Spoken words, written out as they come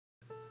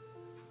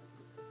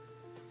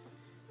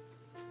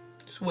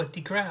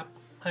Sweaty crap.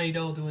 How you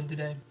all doing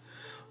today?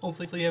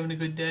 Hopefully you're having a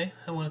good day.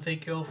 I want to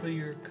thank you all for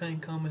your kind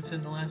comments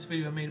in the last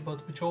video I made about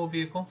the patrol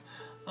vehicle.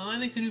 I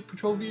think the new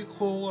patrol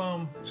vehicle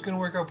is going to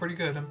work out pretty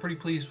good. I'm pretty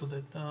pleased with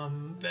it.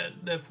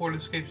 That Ford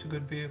Escape's a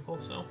good vehicle,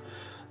 so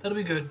that'll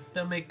be good.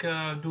 That'll make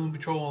doing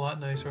patrol a lot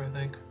nicer, I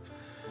think.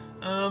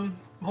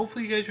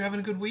 Hopefully you guys are having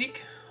a good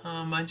week.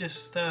 I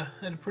just had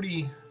a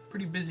pretty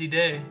busy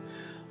day.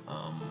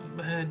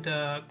 I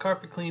had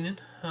carpet cleaning.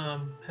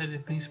 Had to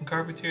clean some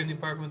carpets here in the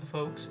apartment with the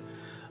folks.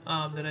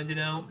 Then I did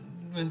out,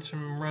 went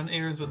some run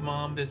errands with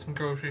Mom, did some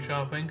grocery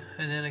shopping,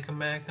 and then I come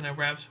back and I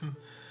wrapped some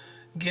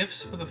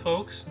gifts for the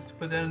folks to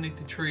put that underneath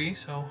the tree.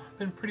 So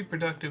been a pretty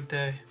productive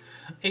day.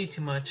 Ate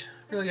too much.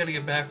 Really got to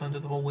get back onto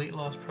the whole weight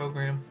loss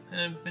program, and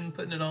I've been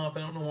putting it off. I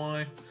don't know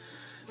why.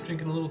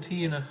 Drinking a little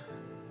tea in a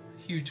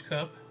huge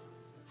cup.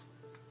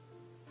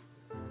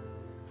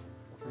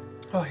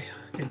 Oh yeah,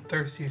 getting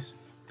thirsty. It's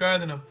drier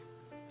than a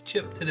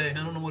chip today. I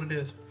don't know what it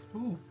is.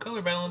 Ooh,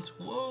 color balance.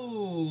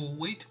 Whoa,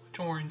 way too much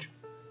orange.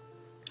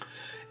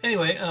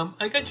 Anyway,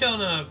 I got you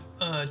on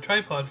a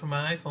tripod for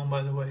my iPhone,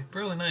 by the way.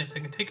 Really nice. I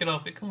can take it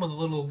off. It comes with a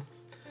little,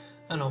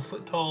 I don't know,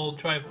 foot-tall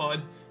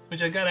tripod,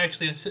 which I got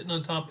actually sitting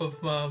on top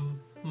of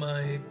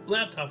my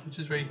laptop, which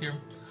is right here.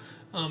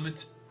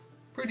 It's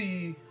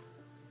pretty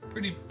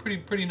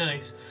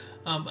nice.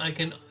 I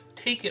can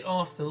take it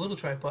off the little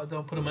tripod,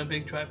 though, put it on my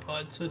big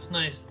tripod, so it's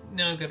nice.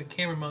 Now I've got a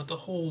camera mount to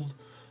hold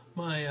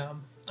my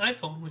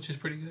iPhone, which is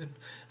pretty good.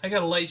 I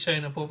got a light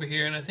shine up over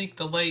here, and I think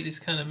the light is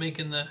kind of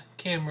making the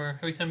camera,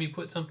 every time you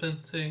put something,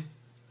 say,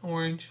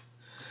 orange,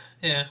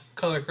 yeah,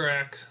 color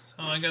corrects. So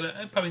I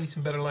probably need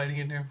some better lighting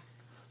in there.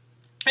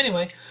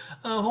 Anyway,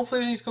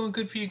 hopefully everything's going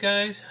good for you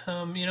guys.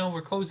 You know,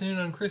 we're closing in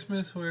on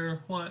Christmas. We're,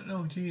 what,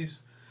 oh geez,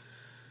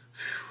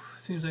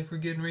 seems like we're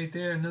getting right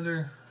there,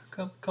 another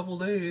couple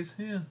days.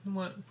 Yeah,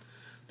 what,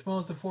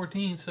 tomorrow's the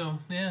 14th, so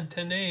yeah,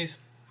 10 days.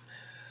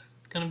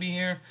 Gonna be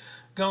here,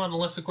 gone,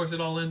 unless of course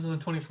it all ends on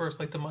the 21st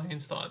like the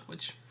Mayans thought,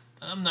 which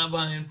I'm not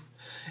buying.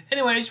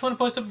 Anyway, I just want to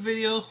post up a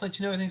video, let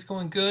you know everything's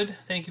going good.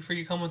 Thank you for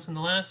your comments on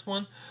the last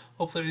one.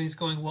 Hopefully everything's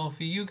going well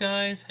for you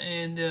guys,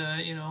 and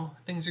you know,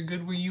 things are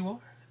good where you are.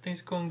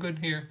 Things are going good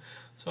here.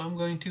 So I'm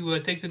going to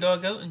take the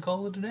dog out and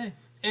call it a day.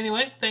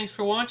 Anyway, thanks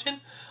for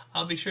watching.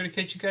 I'll be sure to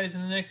catch you guys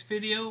in the next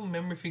video.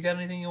 Remember, if you got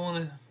anything you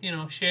want to, you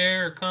know,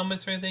 share or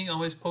comments or anything,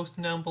 always post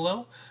them down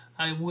below.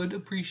 I would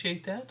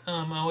appreciate that.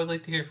 I always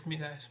like to hear from you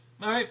guys.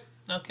 Alright,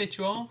 I'll catch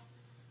you all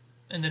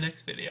in the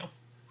next video.